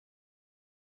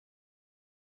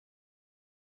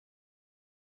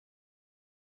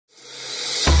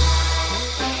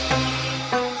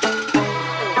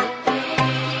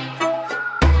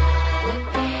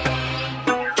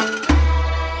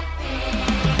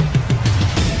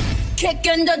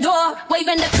kicking the door,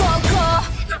 waving the cocoa.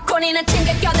 Calling a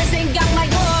tinker, got this ain't got my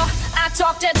war. I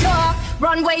talk the talk,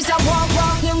 runways I walk.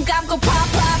 눈 감고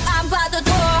pop. I'm by the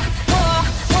door,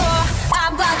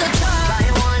 I'm by the door. Buy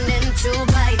one and two,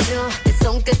 buy two. 내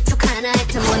손끝 툭 하나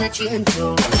했던 원하지는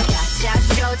두.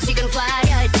 가짜쇼 지금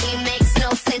flyer. It makes no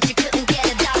sense. You couldn't get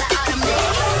 $1 out of me.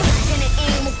 And it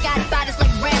ain't we got bodies like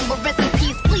Rambo. Rest in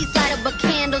peace, please light up a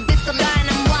candle. This the line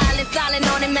I'm wild and silent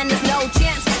on him, and there's no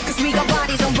chance. Cause we got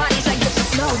bodies on bodies like this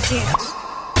is no dance.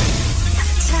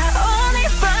 자 오늘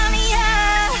밤이야.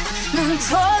 넌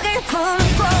독을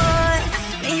품고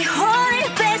네 혼을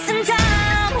뺏은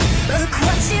다음. Look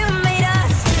what you made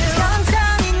us do.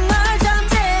 천천히 널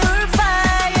잠재울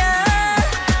fire.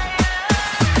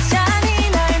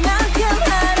 잔인할만큼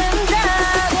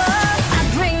아름다워. I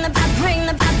bring the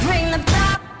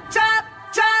drop.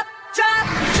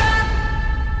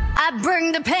 I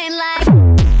bring the pain like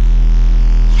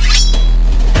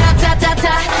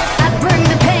ta-ta-ta-ta. I bring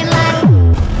the pain like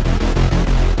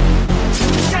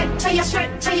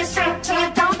straight to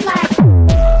your don't like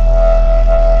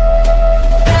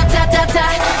ta-ta-ta-ta.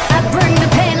 I bring the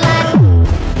pain like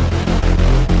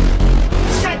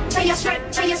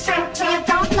straight to your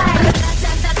don't like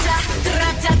ta-ta-ta-ta.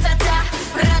 Ra-ta-ta-ta.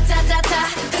 Ra-ta-ta-ta.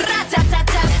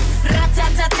 Ra-ta-ta-ta.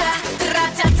 Ra-ta-ta-ta.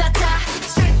 Ra-ta-ta-ta.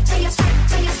 Straight to your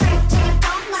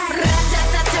don't like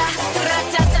ra-ta-ta-ta.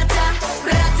 Ra-ta-ta-ta.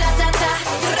 Ra-ta-ta-ta.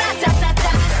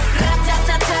 Ra-ta-ta-ta.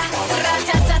 Ra-ta-ta-ta.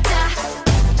 Ra-ta-ta-ta.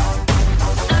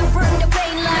 I bring the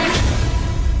pain like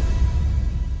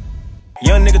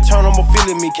young nigga turn on my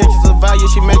feeling me. Catches a value,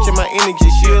 she matching my energy.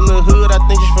 She a little hood, I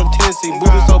think she's from Tennessee.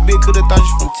 Booty so big, could've thought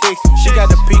she's from Texas. She got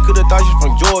the P, could've thought she's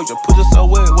from Georgia. Pussy so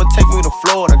wet, what take me to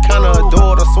Florida? Kinda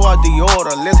adore her, so I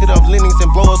de-order. Let's hit up Lennox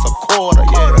and blow us a quarter,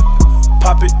 yeah.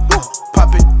 Pop it,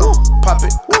 pop it, pop it, pop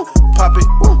it, pop it,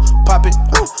 pop it,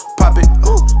 pop it,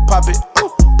 pop it,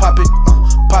 pop it,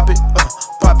 pop it,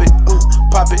 pop it,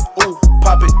 pop it,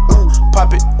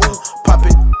 pop it, pop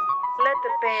it.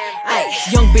 Ay,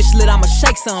 young bitch lit, I'ma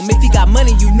shake some. If you got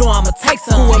money, you know I'ma take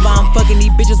some. Whoever I'm fucking, these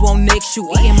bitches won't next you.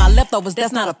 Eating my leftovers,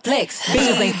 that's not a flex.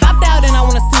 Bitches ain't popped out, and I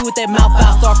wanna see what that mouth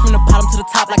out. Start from the bottom to the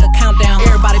top like a countdown.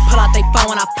 Everybody pull out they phone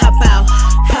when I pop out.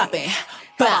 Pop it,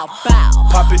 bow, bow.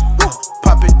 Pop it,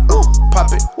 pop it,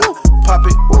 pop it, pop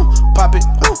it, pop it,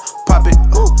 pop it,